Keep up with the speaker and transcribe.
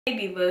Hey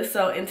Divas,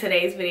 so in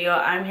today's video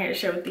I'm here to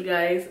share with you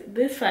guys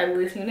this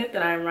fabulous unit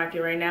that I'm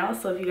rocking right now.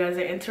 So if you guys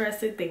are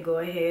interested, then go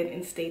ahead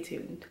and stay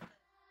tuned.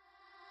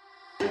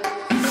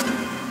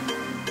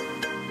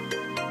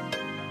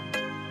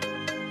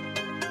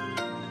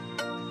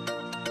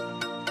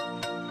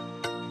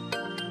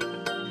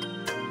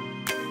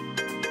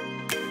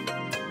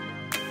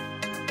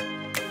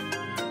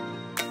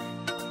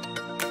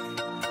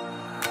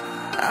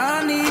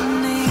 I need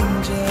an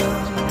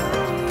angel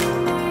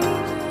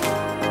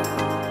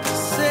to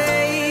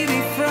save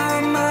me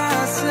from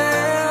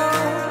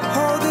myself,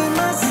 holding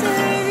my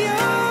savior,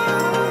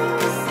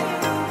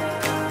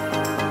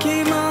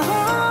 keep my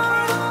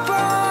heart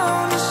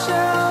upon the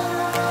shelf.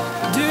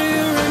 Do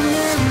you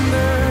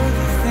remember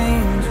the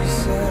things we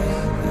said,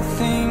 the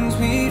things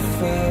we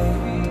felt,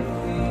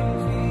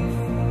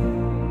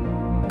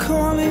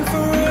 calling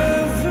forever?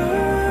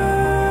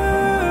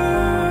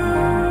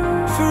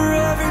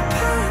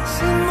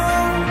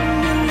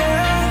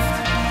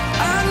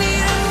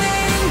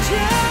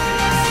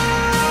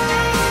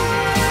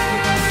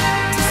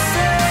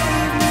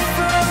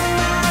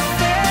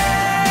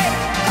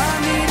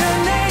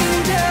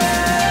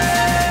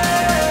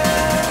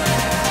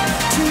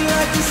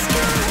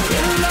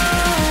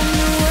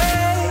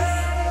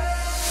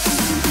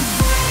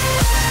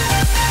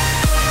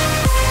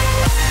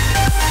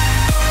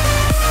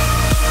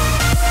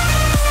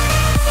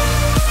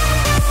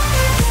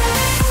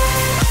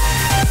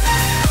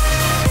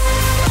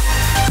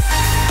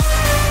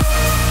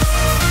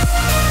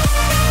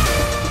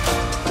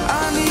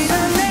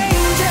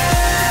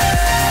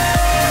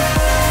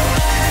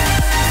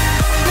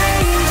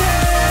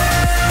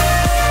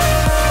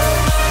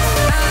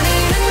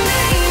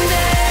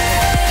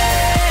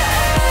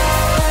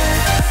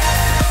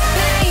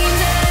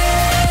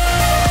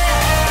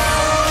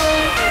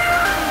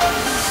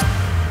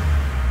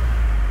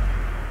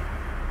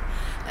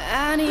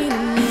 I need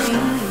an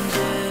angel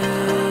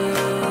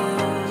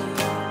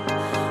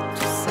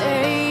to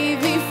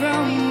save me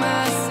from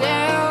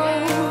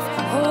myself,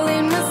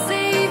 holding my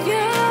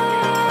savior,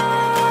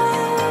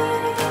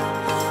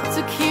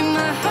 to keep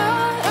my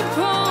heart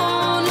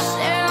upon the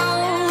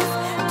shelf.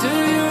 Do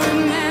you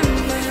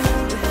remember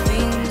the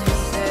things we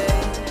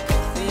said, the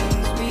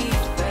things we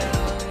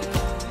felt,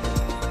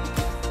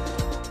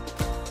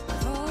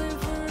 falling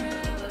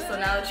forever? So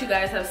now that you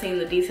guys have seen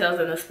the details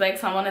and the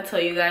specs, I want to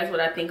tell you guys what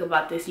I think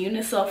about this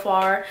unit so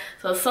far.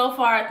 So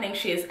far I think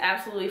she is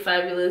absolutely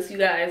fabulous. You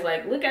guys,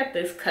 like, look at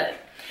this cut.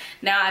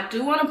 Now I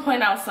do want to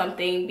point out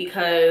something,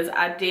 because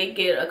I did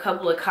get a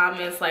couple of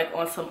comments like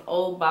on some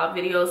old Bob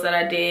videos that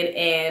I did,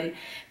 and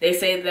they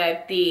say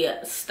that the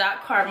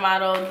stock car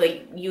model,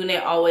 the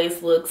unit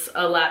always looks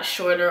a lot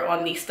shorter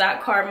on the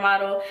stock car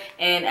model,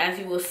 and as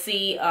you will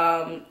see,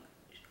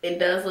 it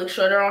does look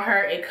shorter on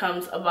her. It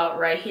comes about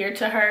right here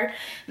to her.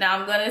 Now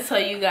I'm gonna tell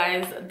you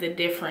guys the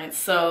difference.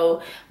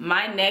 So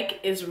my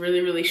neck is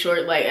really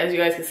short. Like, as you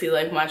guys can see,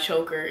 like, my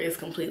choker is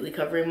completely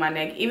covering my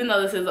neck, even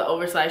though this is an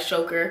oversized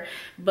choker,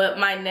 but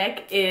my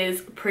neck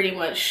is pretty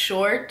much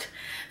short.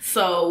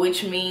 So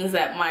which means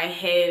that my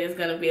head is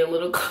gonna be a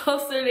little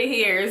closer to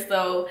here.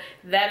 So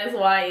that is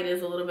why it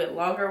is a little bit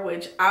longer,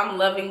 which I'm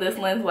loving this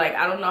length. Like,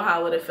 I don't know how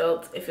it would have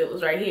felt if it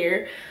was right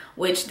here,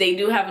 which they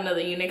do have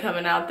another unit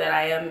coming out that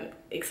I am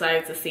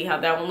excited to see how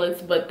that one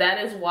looks, but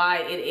that is why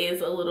it is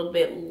a little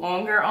bit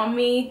longer on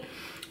me.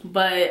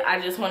 But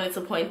I just wanted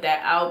to point that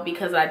out,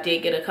 because I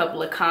did get a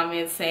couple of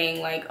comments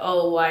saying like,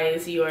 oh, why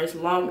is yours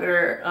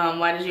longer?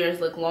 Why does yours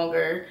look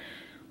longer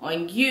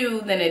on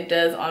you than it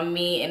does on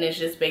me? And it's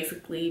just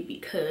basically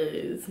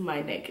because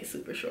my neck is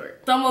super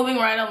short. So moving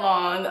right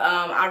along,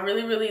 I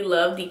really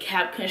love the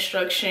cap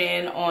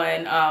construction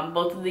on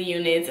both of the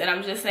units. And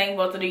I'm just saying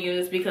both of the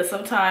units because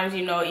sometimes,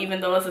 you know, even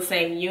though it's the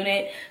same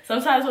unit,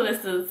 sometimes when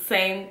it's the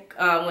same,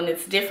 when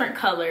it's different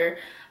color,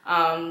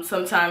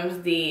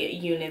 sometimes the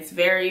units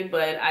vary,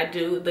 but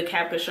the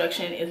cap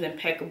construction is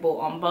impeccable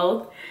on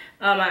both.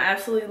 I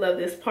absolutely love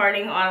this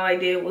parting. All I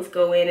did was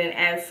go in and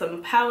add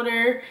some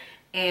powder,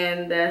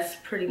 and that's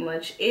pretty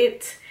much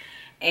it.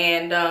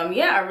 And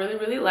yeah, I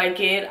really like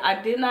it.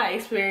 I did not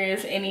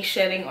experience any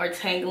shedding or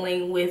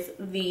tangling with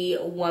the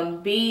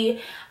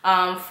 1B.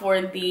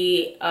 For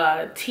the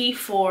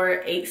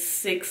T4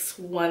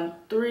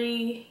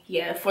 8613,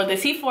 yeah, for the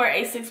T4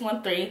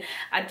 8613,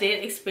 I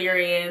did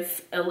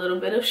experience a little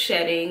bit of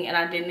shedding, and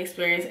I didn't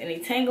experience any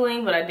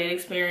tangling, but I did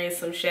experience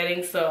some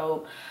shedding.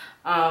 So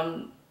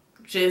I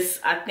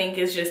think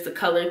it's just a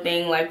color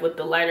thing. Like with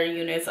the lighter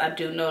units, I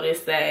do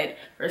notice that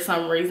for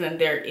some reason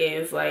there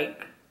is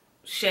like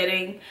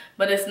shedding,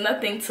 but it's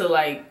nothing to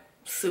like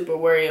super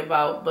worry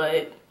about,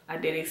 but I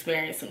did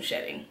experience some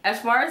shedding.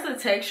 As far as the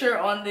texture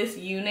on this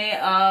unit,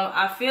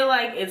 I feel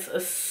like it's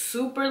a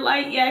super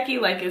light yaki.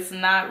 Like, it's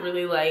not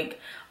really like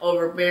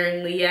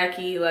overbearingly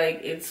yaki. Like,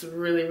 it's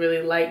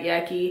really light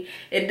yaki.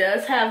 It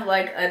does have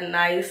like a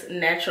nice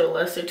natural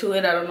luster to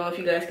it. I don't know if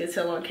you guys can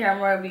tell on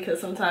camera,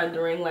 because sometimes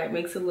the ring light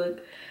makes it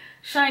look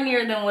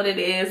shinier than what it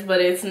is,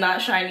 but it's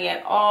not shiny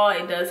at all.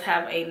 It does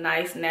have a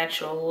nice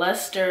natural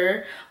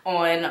luster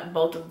on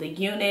both of the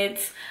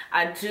units.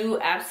 I do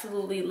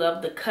absolutely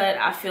love the cut.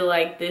 I feel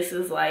like this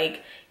is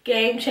like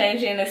game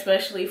changing,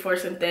 especially for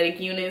synthetic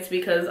units,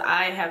 because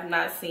I have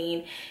not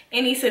seen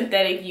any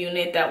synthetic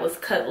unit that was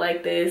cut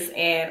like this,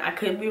 and I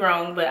could be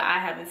wrong, but I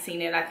haven't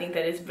seen it. I think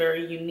that it's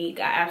very unique.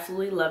 I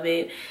absolutely love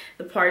it.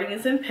 The parting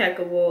is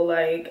impeccable.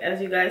 Like,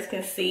 as you guys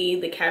can see,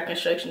 the cap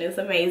construction is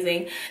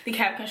amazing. The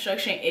cap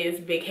construction is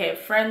big head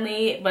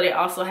friendly, but it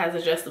also has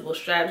adjustable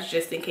straps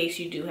just in case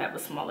you do have a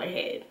smaller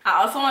head.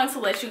 I also wanted to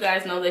let you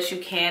guys know that you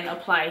can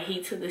apply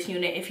heat to this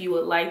unit if you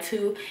would like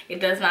to. It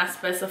does not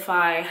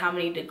specify how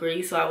many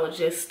degrees, so I will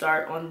just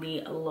start on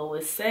the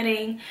lowest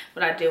setting,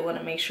 but I did want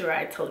to make sure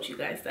I told you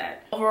guys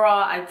that.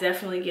 Overall, I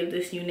definitely give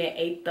this unit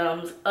a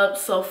thumbs up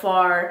so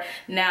far.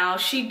 Now,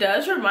 she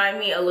does remind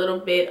me a little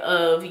bit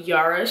of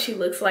Yara. She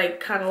looks like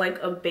kind of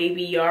like a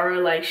baby Yara,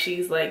 like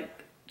she's like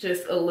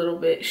just a little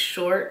bit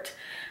short.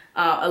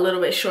 A little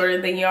bit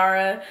shorter than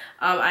Yara.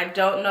 I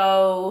don't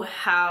know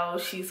how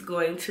she's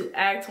going to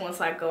act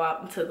once I go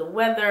out into the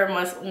weather,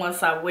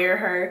 once I wear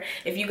her.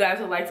 If you guys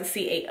would like to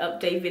see a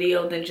update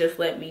video, then just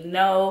let me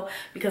know,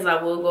 because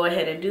I will go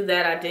ahead and do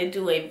that. I did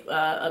do a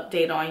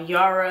update on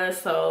Yara,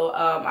 so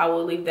I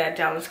will leave that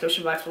down in the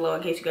description box below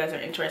in case you guys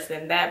are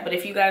interested in that. But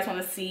if you guys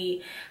want to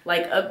see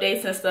like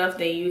updates and stuff,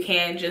 then you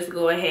can just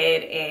go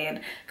ahead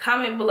and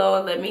comment below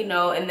and let me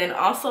know. And then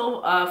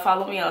also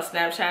follow me on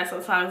Snapchat.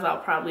 Sometimes I'll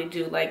probably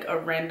do like a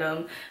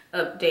random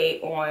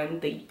update on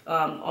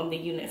the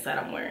units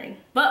that I'm wearing.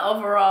 But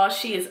overall,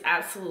 she is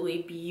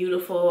absolutely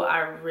beautiful. I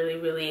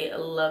really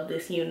love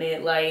this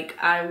unit. Like,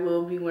 I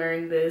will be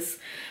wearing this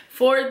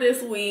for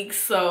this week,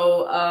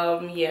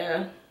 so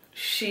yeah,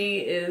 she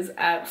is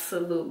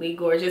absolutely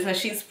gorgeous, and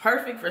she's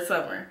perfect for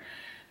summer.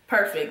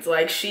 Perfect.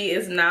 Like, she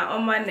is not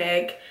on my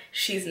neck,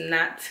 she's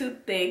not too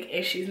thick,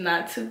 and she's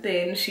not too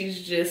thin.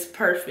 She's just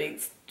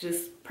perfect.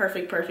 Just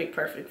perfect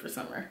for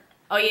summer.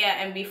 Oh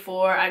yeah, and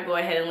before I go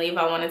ahead and leave,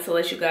 I wanted to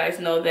let you guys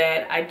know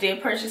that I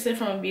did purchase it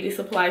from a beauty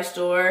supply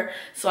store.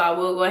 So I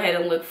will go ahead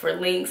and look for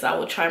links. I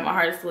will try my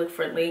hardest to look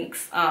for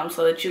links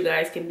so that you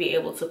guys can be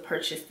able to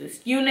purchase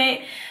this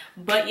unit.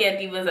 But yeah,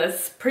 divas,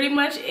 that's pretty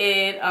much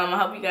it. I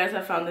hope you guys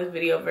have found this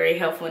video very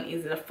helpful and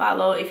easy to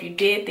follow. If you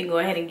did, then go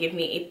ahead and give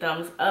me a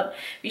thumbs up.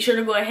 Be sure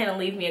to go ahead and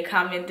leave me a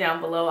comment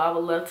down below. I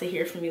would love to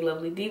hear from you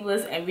lovely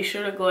divas. And be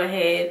sure to go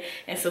ahead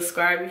and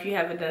subscribe if you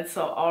haven't done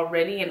so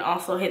already. And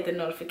also hit the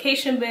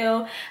notification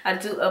bell. I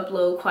do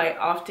upload quite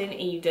often,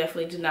 and you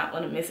definitely do not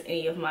want to miss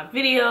any of my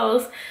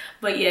videos.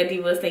 But yeah,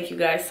 divas, thank you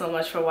guys so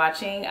much for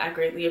watching. I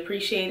greatly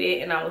appreciate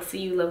it, and I will see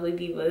you lovely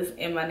divas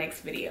in my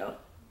next video.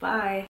 Bye.